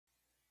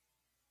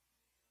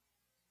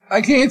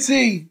I can't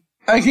see.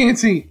 I can't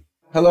see.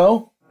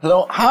 Hello?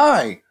 Hello?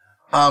 Hi.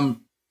 I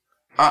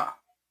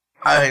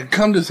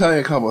come to tell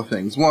you a couple of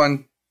things.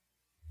 One,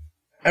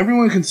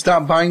 everyone can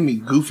stop buying me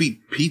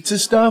goofy pizza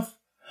stuff.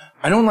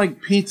 I don't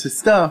like pizza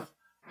stuff.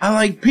 I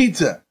like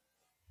pizza.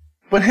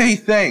 But hey,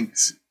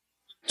 thanks.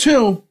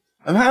 Two,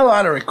 I've had a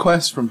lot of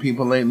requests from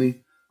people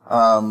lately,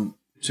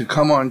 to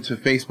come on to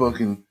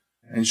Facebook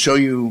and show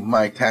you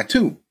my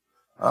tattoo.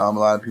 A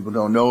lot of people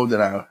don't know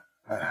that I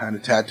had a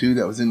tattoo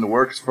that was in the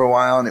works for a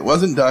while and it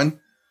wasn't done,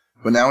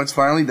 but now it's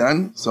finally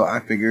done. So I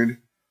figured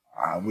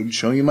I would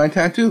show you my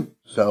tattoo.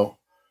 So,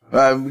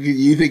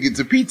 you think it's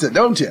a pizza,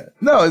 don't you?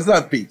 No, it's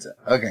not pizza.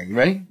 Okay, you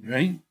ready? You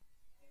ready?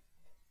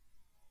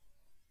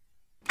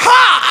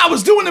 Ha! I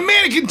was doing the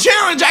mannequin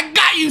challenge. I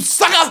got you,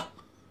 sucker.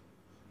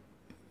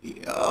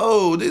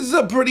 Yo, this is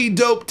a pretty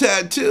dope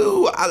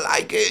tattoo. I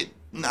like it.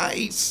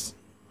 Nice.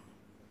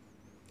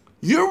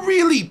 You're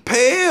really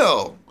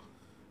pale.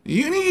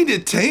 You need a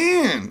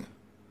tan.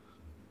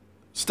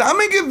 Stop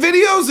making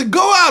videos and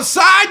go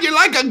outside. You're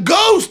like a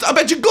ghost. I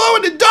bet you glow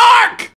in the dark.